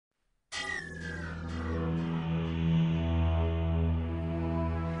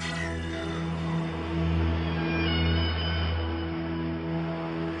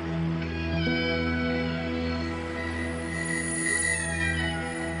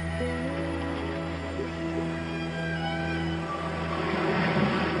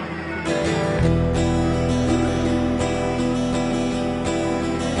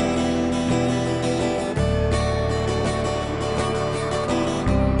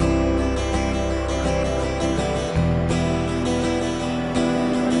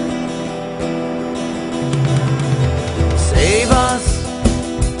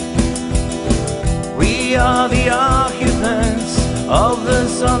of the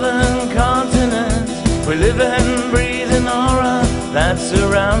southern continent. We live and breathe in aura that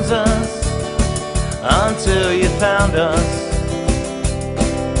surrounds us until you found us.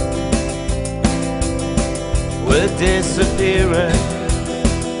 We're disappearing.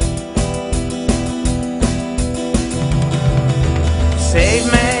 Save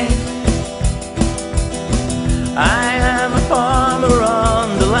me. I am a farmer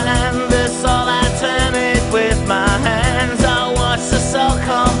on the land. This all I turn it with my hands. I watch the soil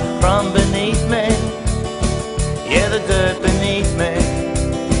come from beneath me. Yeah, the dirt beneath me.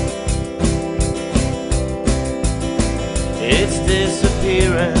 It's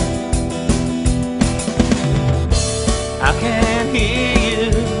disappearing. I can't hear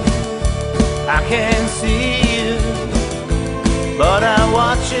you, I can't see you, but I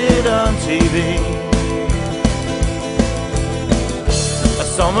watch it on TV. A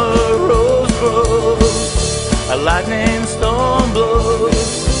summer rose grows, a lightning storm blows,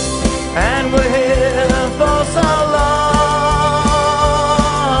 and we're here for so long.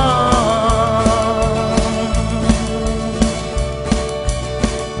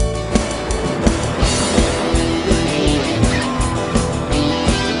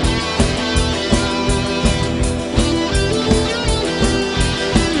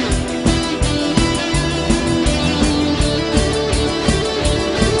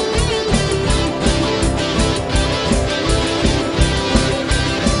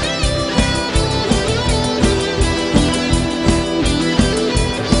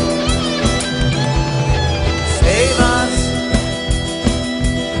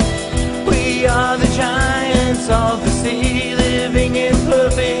 Of the sea, living in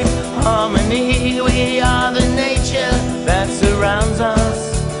perfect harmony. We are the nature that surrounds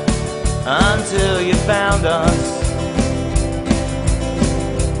us until you found us.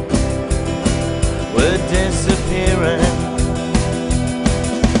 We're disappearing.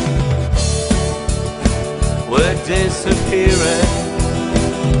 We're disappearing.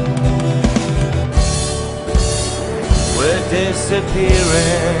 We're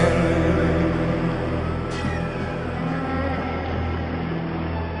disappearing.